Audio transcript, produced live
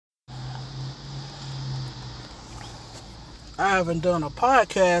I haven't done a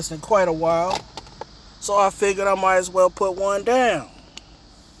podcast in quite a while, so I figured I might as well put one down.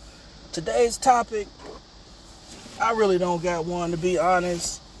 Today's topic, I really don't got one to be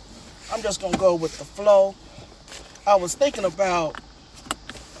honest. I'm just gonna go with the flow. I was thinking about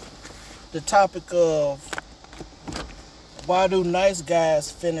the topic of why do nice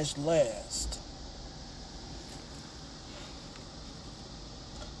guys finish last?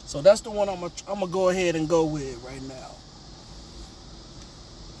 So that's the one I'm gonna go ahead and go with right now.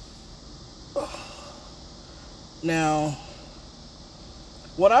 Now,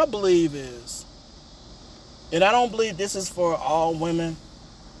 what I believe is, and I don't believe this is for all women,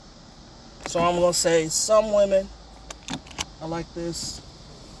 so I'm going to say some women, I like this.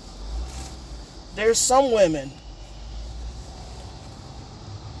 There's some women,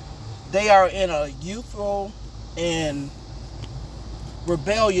 they are in a youthful and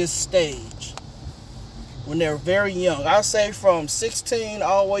rebellious stage when they're very young. I say from 16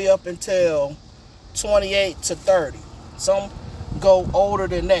 all the way up until 28 to 30. Some go older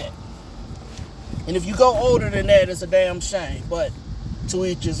than that. And if you go older than that, it's a damn shame, but to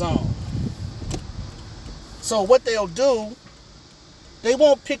each his own. So what they'll do, they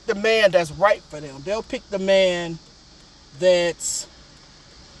won't pick the man that's right for them. They'll pick the man that's...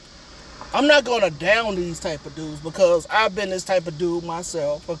 I'm not going to down these type of dudes because I've been this type of dude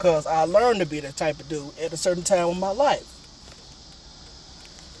myself, because I learned to be that type of dude at a certain time in my life.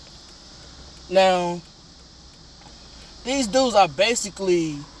 Now, these dudes are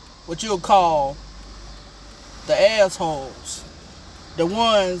basically what you'll call the assholes. The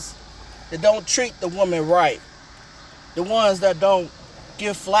ones that don't treat the woman right. The ones that don't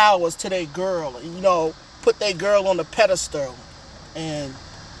give flowers to their girl. Put their girl on the pedestal. And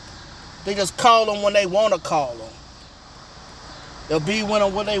they just call them when they want to call them. They'll be with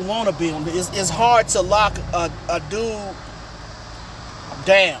them when they want to be them. It's hard to lock a dude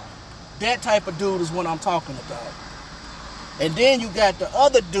down. That type of dude is what I'm talking about. And then you got the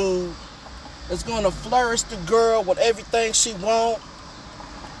other dude that's going to flourish the girl with everything she wants.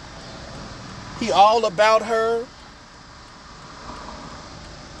 He all about her.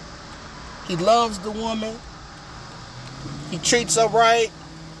 He loves the woman. He treats her right.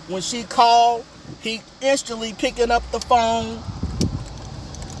 When she called, he instantly picking up the phone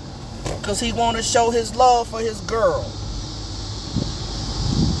because he want to show his love for his girl.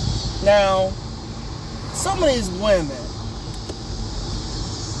 Now, some of these women,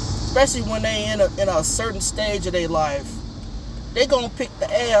 especially when they in a certain stage of their life, they gonna pick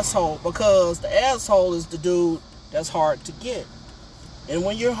the asshole because the asshole is the dude that's hard to get. And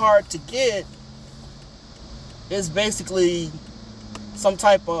when you're hard to get, it's basically some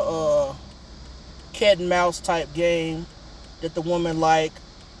type of cat and mouse type game that the woman like.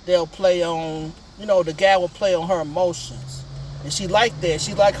 They'll play on, the guy will play on her emotions. And she like that.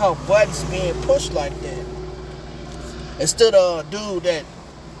 She like her buttons being pushed like that. Instead of a dude that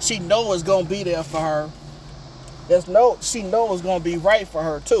she know is going to be there for her. She know is going to be right for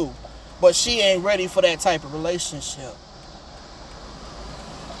her too. But she ain't ready for that type of relationship.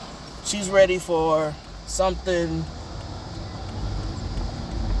 She's ready for something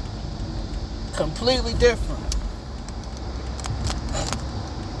completely different.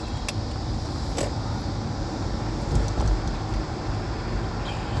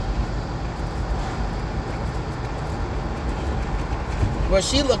 What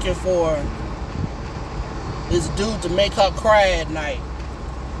she looking for is a dude to make her cry at night.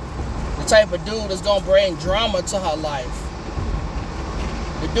 The type of dude that's gonna bring drama to her life.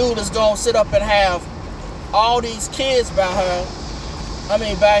 The dude that's gonna sit up and have all these kids by him.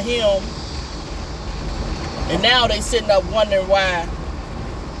 And now they sitting up wondering why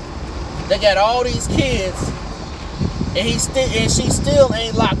they got all these kids and she still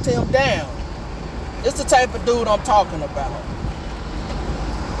ain't locked him down. It's the type of dude I'm talking about.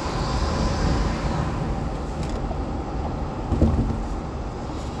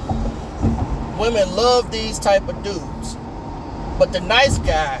 Women love these type of dudes. But the nice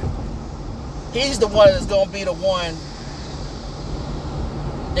guy, he's the one that's going to be the one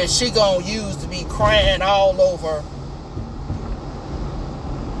that she going to use to be crying all over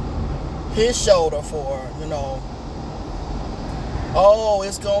his shoulder for her, Oh,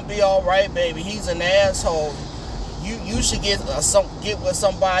 it's going to be all right, baby. He's an asshole. You should get with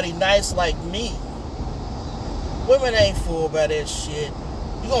somebody nice like me. Women ain't fooled by that shit.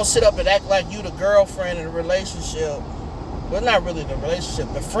 You gonna sit up and act like you the girlfriend in the relationship. Well, not really the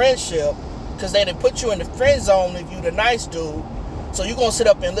relationship, the friendship, because they done put you in the friend zone if you the nice dude. So you gonna sit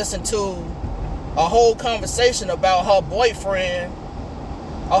up and listen to a whole conversation about her boyfriend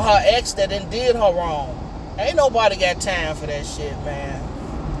or her ex that done did her wrong. Ain't nobody got time for that shit, man.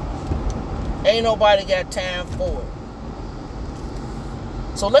 Ain't nobody got time for it.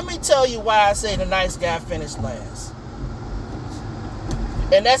 So let me tell you why I say the nice guy finished last.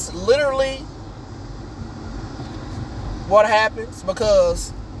 And that's literally what happens,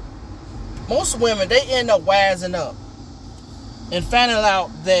 because most women, they end up wising up and finding out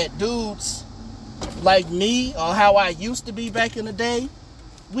that dudes like me, or how I used to be back in the day,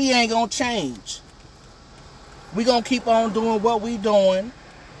 we ain't gonna change. We gonna keep on doing what we doing.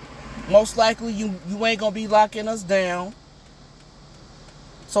 Most likely you ain't gonna be locking us down.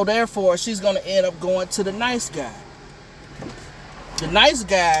 So therefore, she's gonna end up going to the nice guy. The nice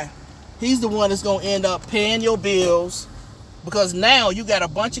guy, he's the one that's gonna end up paying your bills, because now you got a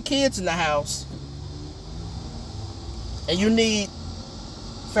bunch of kids in the house and you need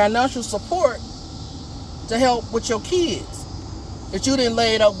financial support to help with your kids. That you didn't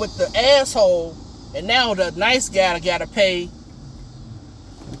lay it up with the asshole, and now the nice guy gotta pay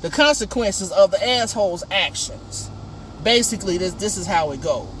the consequences of the asshole's actions. Basically, this is how it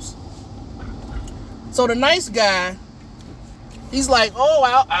goes. So the nice guy, he's like,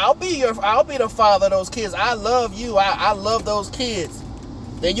 oh, I'll be the father of those kids. I love you. I love those kids.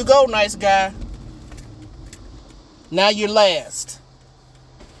 There you go, nice guy. Now you're last.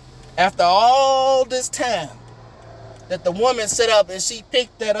 After all this time that the woman set up and she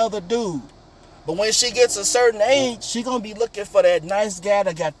picked that other dude. But when she gets a certain age, she gonna be looking for that nice guy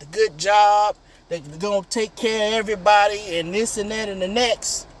that got the good job, that gonna take care of everybody, and this and that and the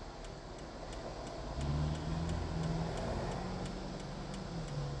next.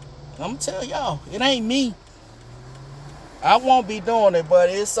 I'm gonna tell y'all, it ain't me. I won't be doing it, but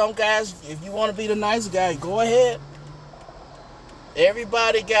it's some guys. If you want to be the nice guy, go ahead.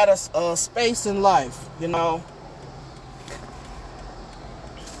 Everybody got a space in life, you know.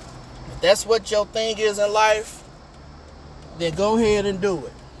 If that's what your thing is in life, then go ahead and do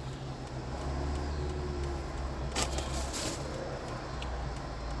it.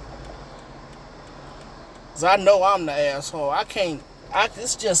 Cause I know I'm the asshole.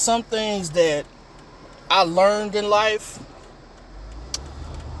 It's just some things that I learned in life.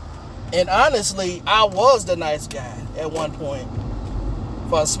 And honestly, I was the nice guy at one point.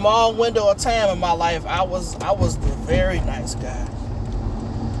 For a small window of time in my life, I was the very nice guy.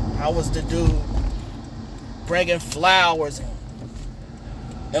 I was the dude bringing flowers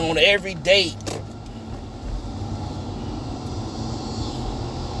and on every date.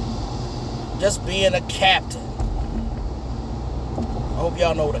 Just being a captain. I hope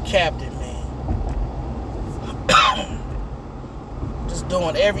y'all know what a captain means. Just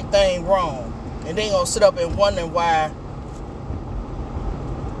doing everything wrong. And then gonna sit up and wondering why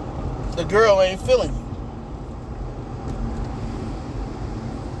the girl ain't feeling you.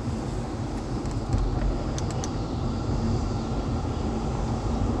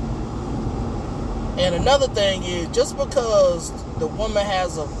 And another thing is, just because the woman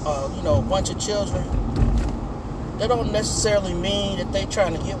has a bunch of children, that don't necessarily mean that they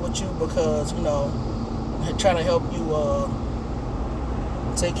trying to get with you because, they're trying to help you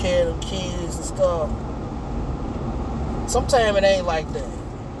take care of the kids and stuff. Sometimes it ain't like that.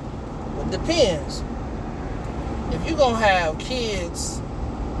 It depends. If you're going to have kids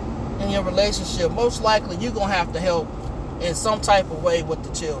in your relationship, most likely you're going to have to help in some type of way with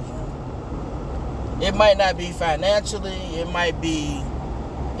the children. It might not be financially. It might be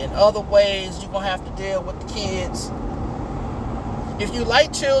in other ways. You're going to have to deal with the kids. If you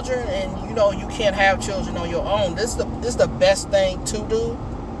like children and you can't have children on your own, this is the best thing to do.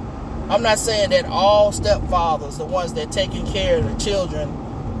 I'm not saying that all stepfathers, the ones that taking care of the children,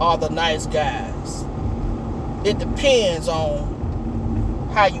 are the nice guys. It depends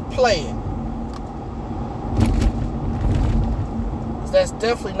on how you play it. That's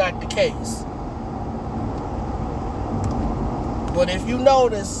definitely not the case. But if you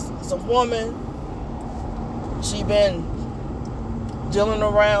notice, it's a woman, she been dealing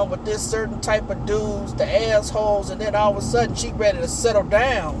around with this certain type of dudes, the assholes, and then all of a sudden she ready to settle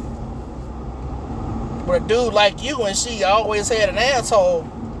down with a dude like you, and she always had an asshole.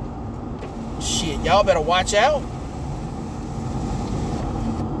 Shit, y'all better watch out.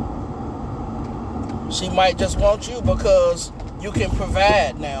 She might just want you because you can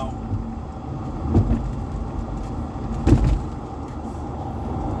provide now.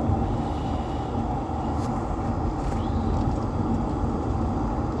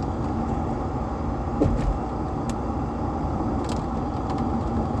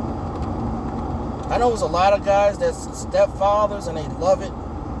 I know there's a lot of guys that's stepfathers and they love it.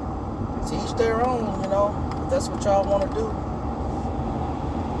 To each their own, if that's what y'all want to do.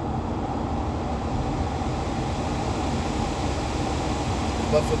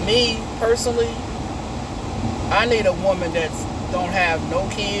 But for me personally, I need a woman that don't have no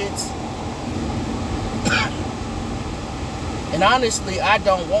kids. And honestly, I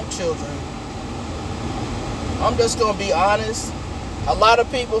don't want children. I'm just gonna be honest. A lot of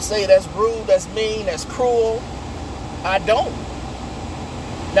people say that's rude, that's mean, that's cruel. I don't.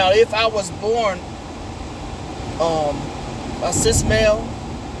 Now, if I was born a cis male,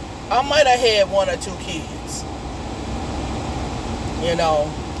 I might have had 1 or 2 kids. You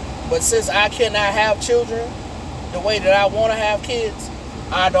know, but since I cannot have children the way that I want to have kids,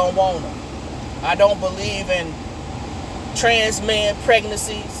 I don't want them. I don't believe in trans man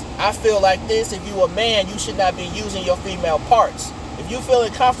pregnancies. I feel like this: if you a man, you should not be using your female parts. If you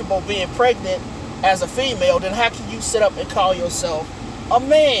feeling comfortable being pregnant as a female, then how can you sit up and call yourself a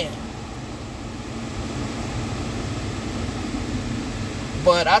man?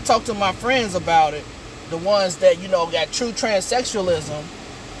 But I talked to my friends about it, the ones that, you know, got true transsexualism,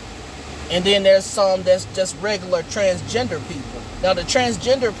 and then there's some that's just regular transgender people. Now the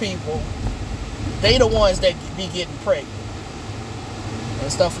transgender people, they the ones that be getting pregnant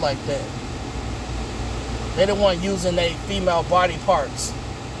and stuff like that. They the one using their female body parts.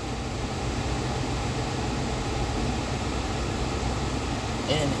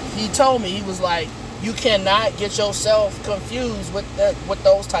 And he told me, he was like, you cannot get yourself confused with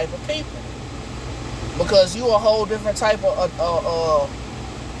those type of people, because you a whole different type of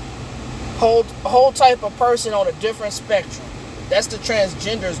whole type of person on a different spectrum. That's the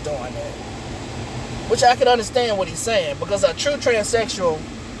transgenders doing that, which I can understand what he's saying, because a true transsexual,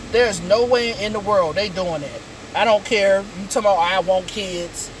 there's no way in the world they doing that. I don't care. You talking about I want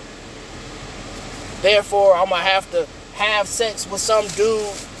kids, therefore I'm gonna have to have sex with some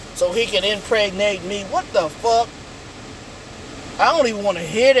dude so he can impregnate me. What the fuck? I don't even want to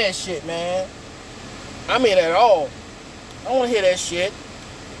hear that shit, man. I mean, at all. I don't want to hear that shit.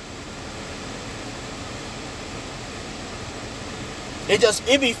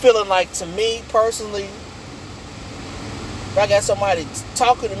 It be feeling like, to me personally, if I got somebody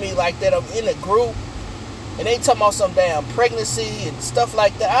talking to me like that, I'm in a group and they talking about some damn pregnancy and stuff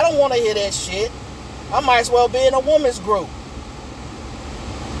like that, I don't want to hear that shit. I might as well be in a woman's group.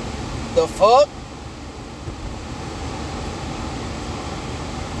 The fuck?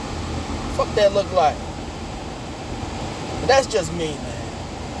 Fuck that look like? But that's just me,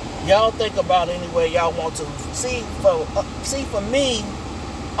 man. Y'all think about it any way y'all want to. See, for me,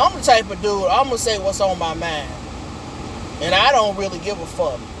 I'm the type of dude, I'm gonna say what's on my mind, and I don't really give a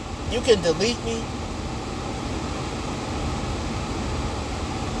fuck. You can delete me.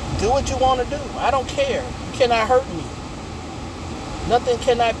 Do what you want to do. I don't care. You cannot hurt me. Nothing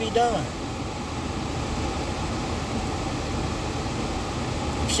cannot be done.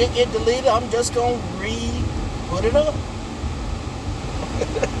 If shit get deleted, I'm just gonna put it up.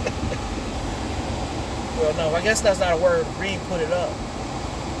 Well, no, I guess that's not a word. Put it up.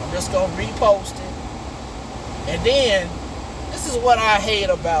 I'm just gonna repost it. And then, this is what I hate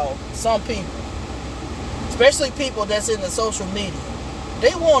about some people, especially people that's in the social media.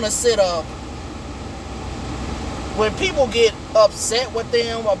 They want to sit up when people get upset with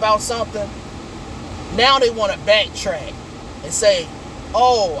them about something. Now they want to backtrack and say,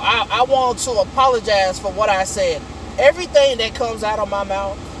 oh, I want to apologize for what I said. Everything that comes out of my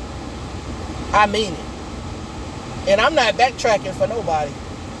mouth, I mean it. And I'm not backtracking for nobody.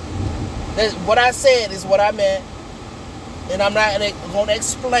 What I said is what I meant. And I'm not going to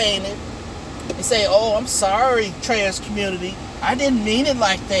explain it and say, oh, I'm sorry, trans community. I didn't mean it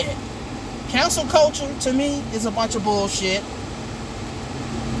like that. Cancel culture, to me, is a bunch of bullshit.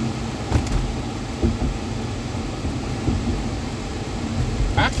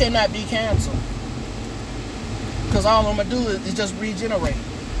 I cannot be canceled, because all I'm going to do is just regenerate.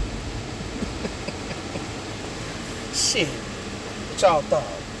 Shit. What y'all thought?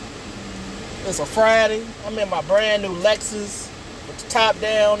 It's a Friday. I'm in my brand new Lexus with the top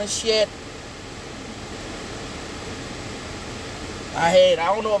down and shit. I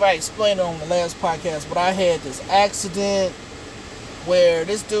don't know if I explained it on the last podcast, but I had this accident where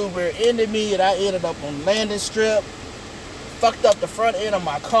this dude rear-ended me and I ended up on landing strip. Fucked up the front end of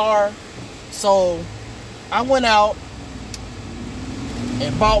my car. So I went out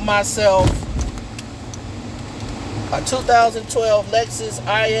and bought myself a 2012 Lexus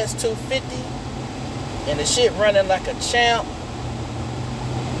IS 250, and the shit running like a champ.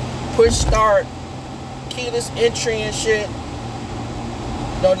 Push start, keyless entry and shit.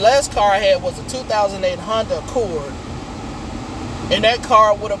 The last car I had was a 2008 Honda Accord, and that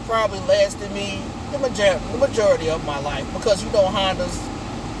car would have probably lasted me the majority of my life, because you know Hondas,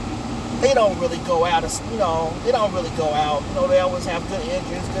 they don't really go out. They don't really go out. They always have good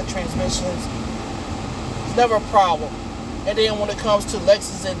engines, good transmissions. It's never a problem. And then when it comes to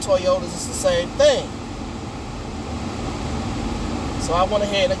Lexus and Toyotas, it's the same thing. So I went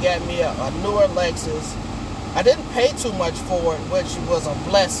ahead and got me a newer Lexus. I didn't pay too much for it, which was a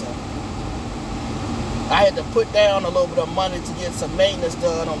blessing. I had to put down a little bit of money to get some maintenance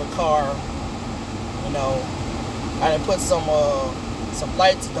done on the car. I had put some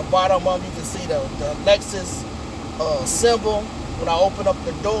lights at the bottom of them. You can see the Lexus symbol when I open up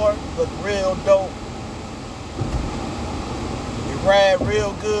the door. Look real dope. It ride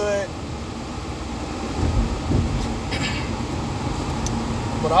real good.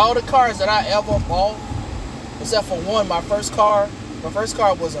 But all the cars that I ever bought, except for one, my first car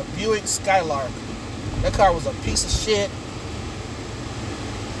was a Buick Skylark. That car was a piece of shit.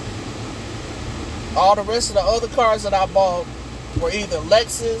 All the rest of the other cars that I bought were either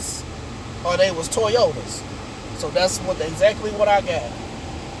Lexus or they was Toyotas. So that's exactly what I got.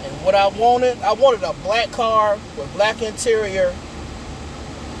 And what I wanted a black car with black interior,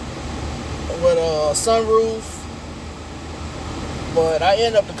 with a sunroof. But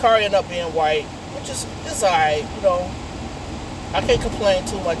the car ended up being white, which is it's alright. I can't complain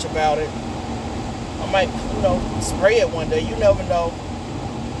too much about it. I might, spray it one day. You never know.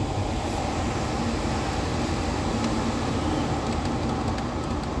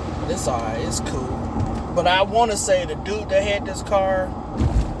 But it's alright. It's cool. But I want to say the dude that had this car,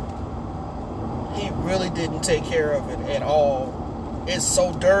 he really didn't take care of it at all. It's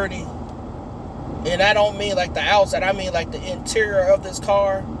so dirty. And I don't mean like the outside. I mean like the interior of this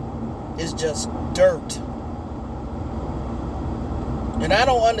car is just dirt. And I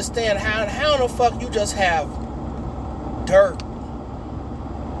don't understand how the fuck you just have dirt.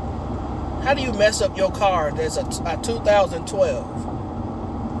 How do you mess up your car that's a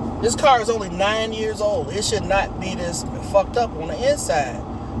 2012? This car is only 9 years old. It should not be this fucked up on the inside.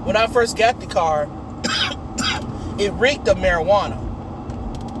 When I first got the car, it reeked of marijuana.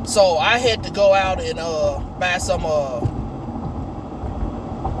 So I had to go out and buy some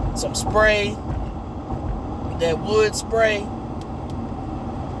spray, that wood spray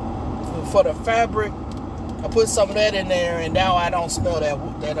for the fabric. I put some of that in there, and now I don't smell that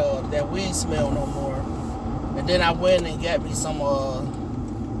weed smell no more. And then I went and got me some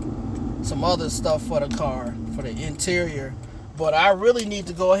other stuff for the car, for the interior. But I really need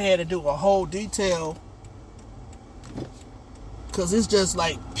to go ahead and do a whole detail, because it's just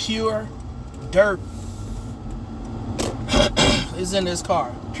like pure dirt is in this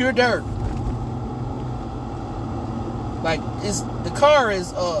car. Pure dirt. Like, the car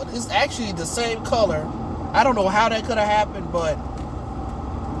is actually the same color. I don't know how that could have happened, but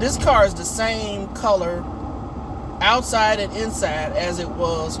this car is the same color outside and inside as it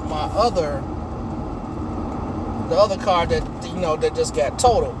was the other car that just got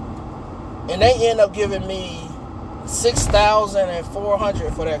totaled. And they end up giving me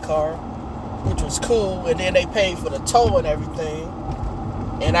 $6,400 for that car, which was cool. And then they paid for the tow and everything.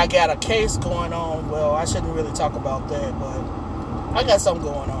 And I got a case going on. Well, I shouldn't really talk about that, but I got something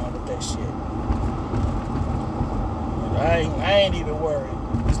going on with that shit. I ain't even worried.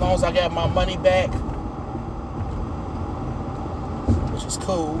 As long as I got my money back, which is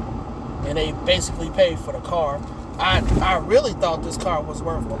cool. And they basically paid for the car. I really thought this car was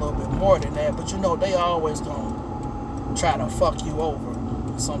worth a little bit more than that, but they always gonna try to fuck you over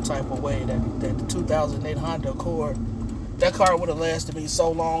in some type of way. That the 2008 Honda Accord, that car would have lasted me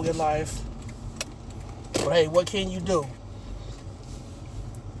so long in life. But hey, what can you do?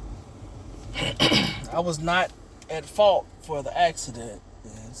 I was not at fault for the accident.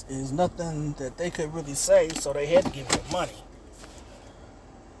 There's nothing that they could really say, so they had to give me the money.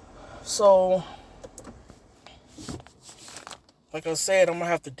 So, like I said, I'm gonna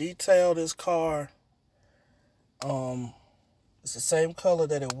have to detail this car. It's the same color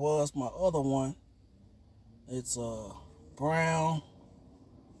that it was my other one. It's brown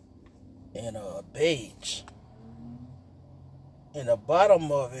and beige. And the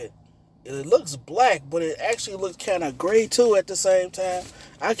bottom of it looks black, but it actually looks kind of gray too at the same time.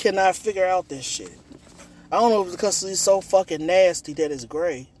 I cannot figure out this shit. I don't know if it's because it's so fucking nasty that it's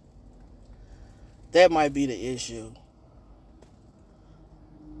gray. That might be the issue.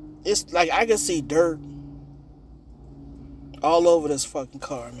 It's like I can see dirt all over this fucking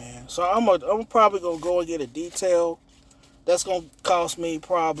car, man. So I'm probably gonna go and get a detail. That's gonna cost me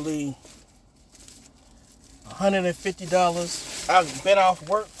probably $150. I've been off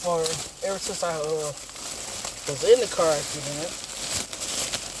work ever since I was in the car accident.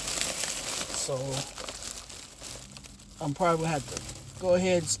 So I'm probably gonna have to go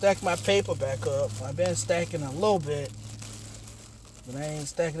ahead and stack my paper back up. I've been stacking a little bit, but I ain't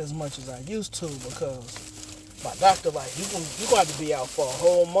stacking as much as I used to because my doctor like you gonna have to be out for a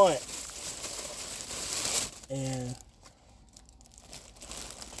whole month. And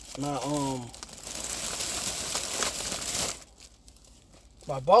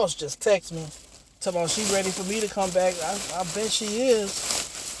my boss just texted me, talking about she ready for me to come back. I bet she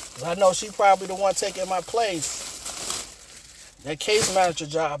is. 'Cause I know she probably the one taking my place. That case manager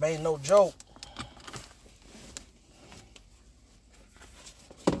job ain't no joke.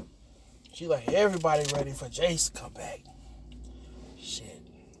 She like, everybody ready for Jace to come back. Shit.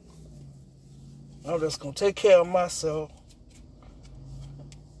 I'm just gonna take care of myself.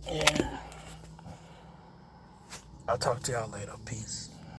 Yeah. I'll talk to y'all later. Peace.